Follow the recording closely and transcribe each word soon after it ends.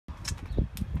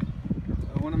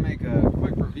want to make a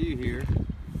quick review here,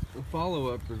 a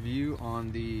follow-up review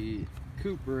on the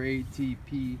Cooper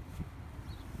ATP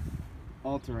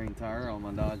all-terrain tire on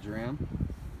my Dodge Ram.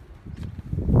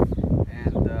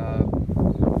 And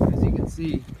as you can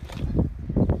see,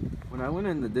 when I went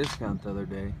in the discount the other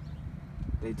day,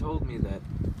 they told me that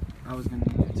I was going to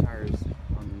need new tires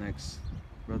on the next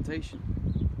rotation.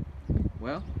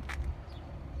 Well,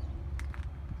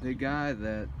 the guy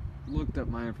that looked up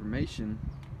my information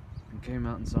and came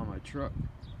out and saw my truck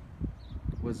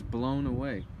was blown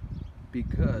away,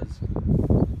 because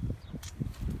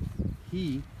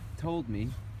he told me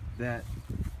that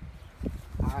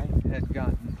I had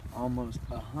gotten almost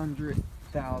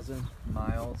 100,000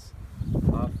 miles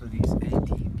off of these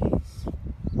ATPs,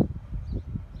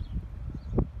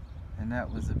 and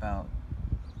that was about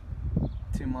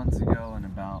 2 months ago and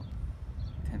about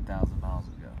 10,000 miles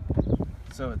ago.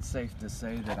 So it's safe to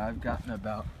say that I've gotten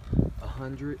about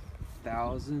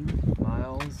 100,000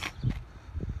 miles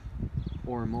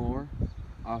or more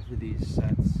off of these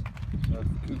sets of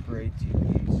Cooper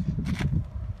ATPs,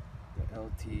 the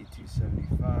LT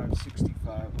 275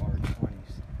 65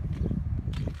 R20s.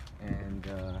 And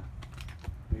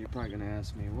you're probably going to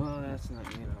ask me, well, that's not,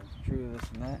 true, this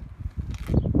and that.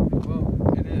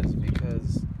 Well, it is,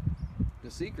 because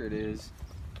the secret is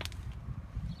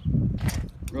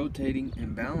rotating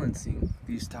and balancing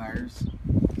these tires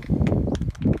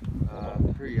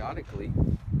periodically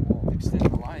will extend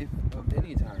the life of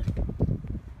any tire.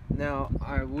 Now,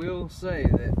 I will say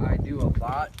that I do a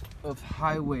lot of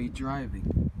highway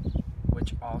driving,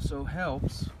 which also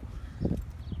helps,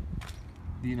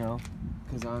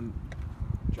 because I'm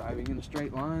driving in a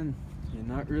straight line and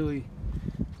not really,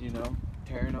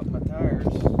 tearing up my tires.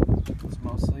 It's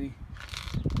mostly,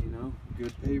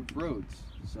 good paved roads.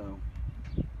 So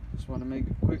just want to make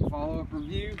a quick follow-up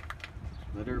review,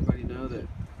 let everybody know that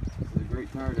it's a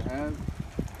great tire to have.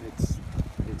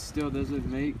 It still doesn't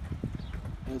make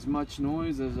as much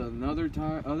noise as other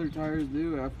tires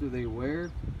do after they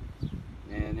wear,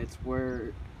 and it's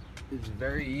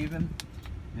very even.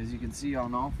 As you can see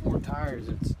on all four tires,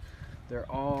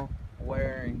 they're all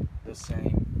wearing the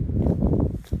same.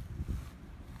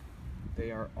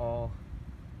 They are all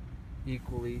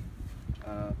equally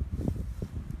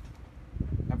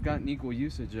I've gotten equal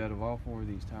usage out of all four of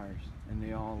these tires, and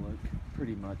they all look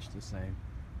pretty much the same.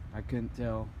 I couldn't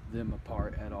tell them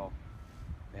apart at all,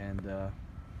 and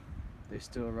they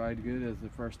still ride good as the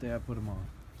first day I put them on.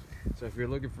 So if you're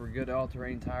looking for a good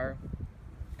all-terrain tire,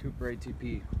 Cooper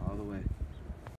ATP all the way.